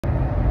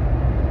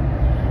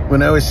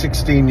When I was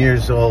 16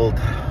 years old,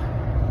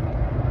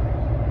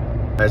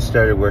 I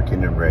started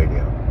working in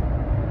radio.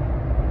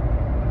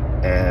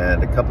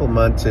 And a couple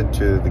months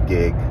into the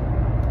gig,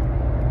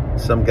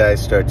 some guy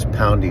starts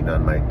pounding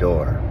on my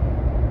door.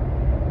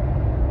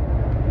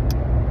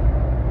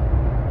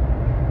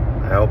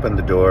 I open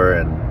the door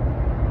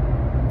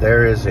and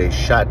there is a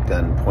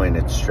shotgun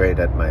pointed straight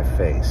at my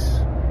face.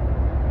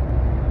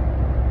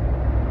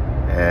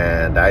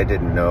 And I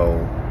didn't know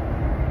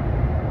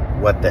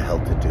what the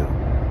hell to do.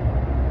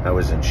 I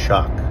was in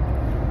shock.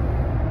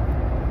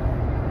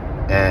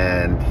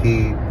 And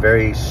he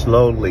very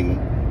slowly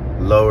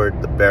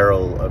lowered the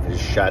barrel of his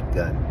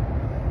shotgun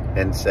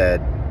and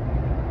said,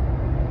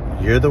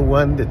 "You're the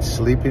one that's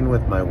sleeping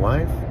with my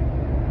wife?"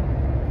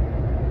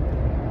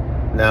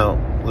 Now,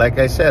 like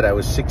I said, I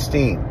was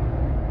 16.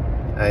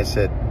 I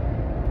said,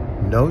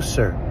 "No,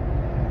 sir.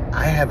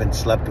 I haven't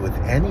slept with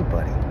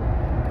anybody.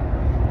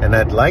 And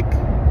I'd like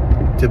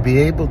to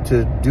be able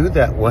to do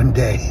that one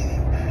day.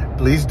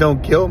 Please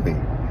don't kill me."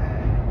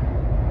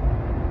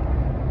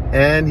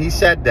 And he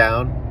sat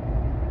down.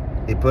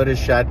 He put his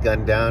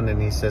shotgun down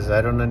and he says, "I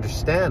don't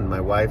understand.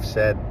 My wife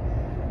said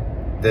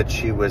that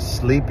she was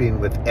sleeping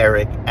with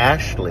Eric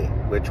Ashley,"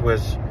 which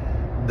was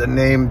the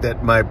name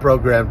that my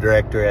program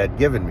director had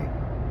given me.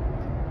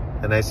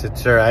 And I said,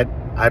 "Sir,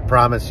 I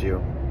promise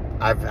you,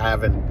 I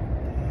haven't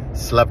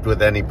slept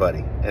with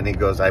anybody." And he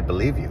goes, "I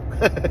believe you."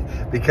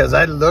 Because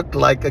I looked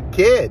like a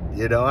kid,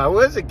 I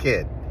was a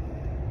kid.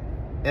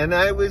 And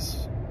I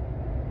was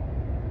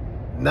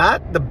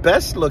not the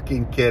best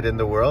looking kid in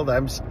the world.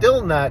 I'm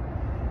still not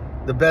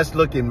the best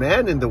looking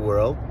man in the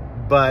world,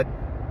 but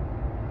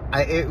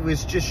it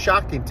was just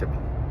shocking to me.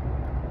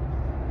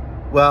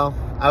 Well,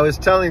 I was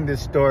telling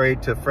this story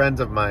to friends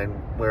of mine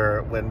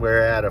when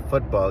we're at a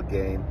football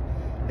game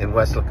in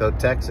Weslaco,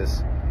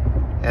 Texas,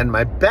 and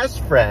my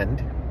best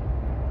friend,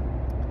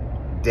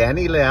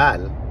 Danny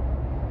Leal,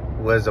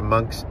 was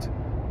amongst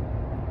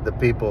the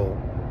people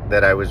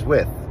that I was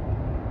with.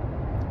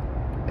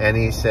 And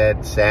he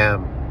said,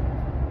 "Sam,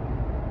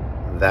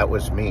 that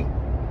was me.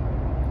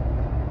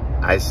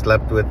 I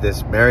slept with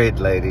this married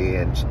lady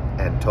and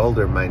told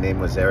her my name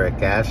was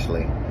Eric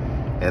Ashley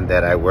and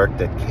that I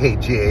worked at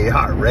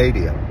KGAR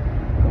Radio."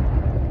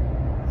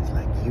 It's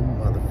like, you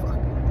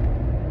motherfucker.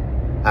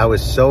 I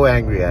was so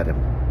angry at him.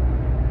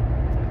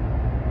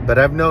 But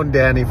I've known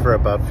Danny for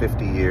about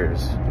 50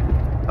 years.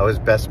 I was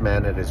best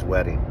man at his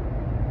wedding.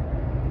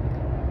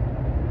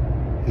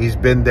 He's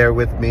been there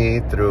with me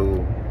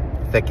through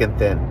thick and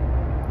thin.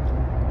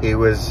 He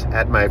was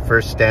at my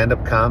first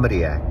stand-up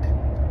comedy act.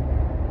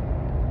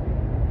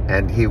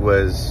 And he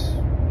was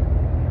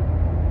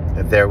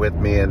there with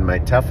me in my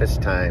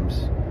toughest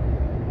times.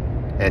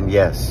 And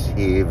yes,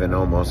 he even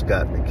almost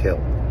got me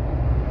killed.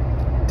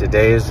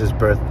 Today is his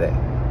birthday.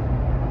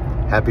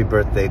 Happy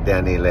birthday,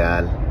 Danny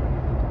Leal.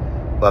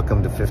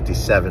 Welcome to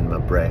 57, my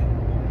bray.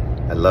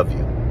 I love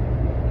you.